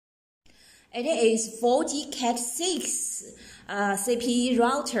It is VoLTE CAT6 CPE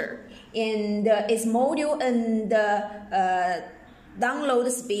router, and its module and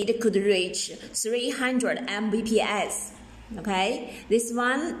download speed could reach 300 Mbps. Okay, this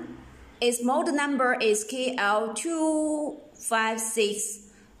one, its model number is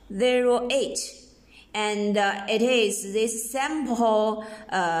KL25608, and it is this sample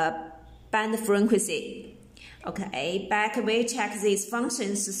band frequency. Okay, back we check these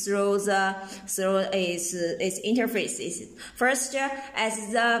functions through its interfaces. First, at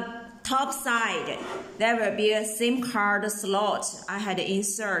the top side, there will be a SIM card slot I had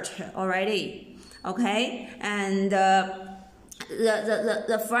insert already. Okay, and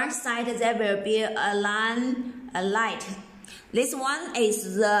the front side there will be a LAN light. This one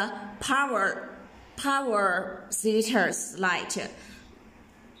is the power status light.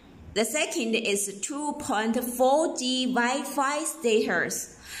 The second is 2.4G Wi-Fi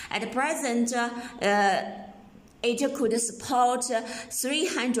status. At present, it could support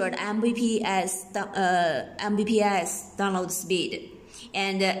 300 Mbps download speed,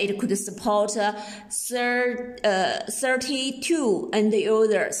 and it could support 32 end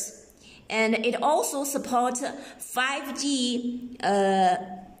users, and it also supports 5G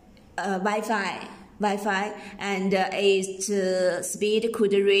Wi-Fi, and its speed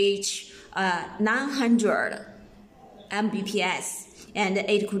could reach 900 Mbps, and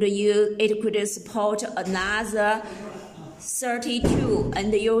it could support another 32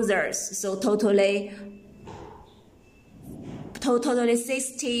 end users, so totally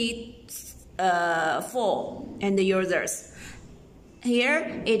 64 end users.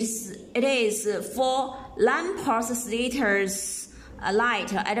 Here it is for LAN port status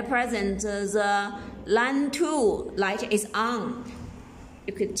light. At present, the LAN 2 light is on.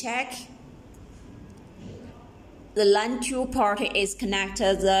 You could check. The LAN 2 port is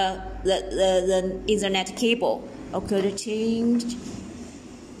connected the Ethernet cable. Okay, change.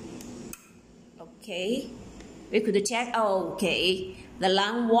 Okay, we could check. Oh, okay, the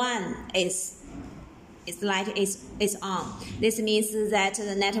LAN 1 its light is on. This means that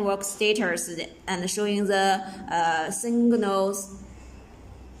the network status and showing the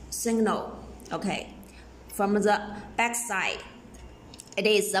signal. Okay, from the back side, it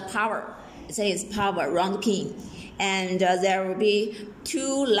is the power. It says power round pin, and there will be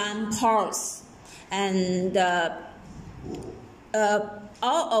 2 LAN ports, and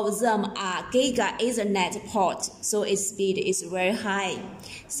all of them are Giga Ethernet port, so its speed is very high.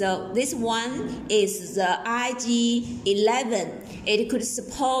 So this one is the IG11. It could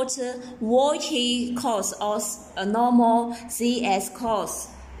support VoLTE calls or a normal CS calls,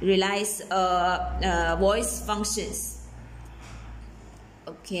 relies voice functions.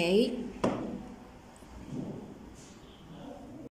 Okay.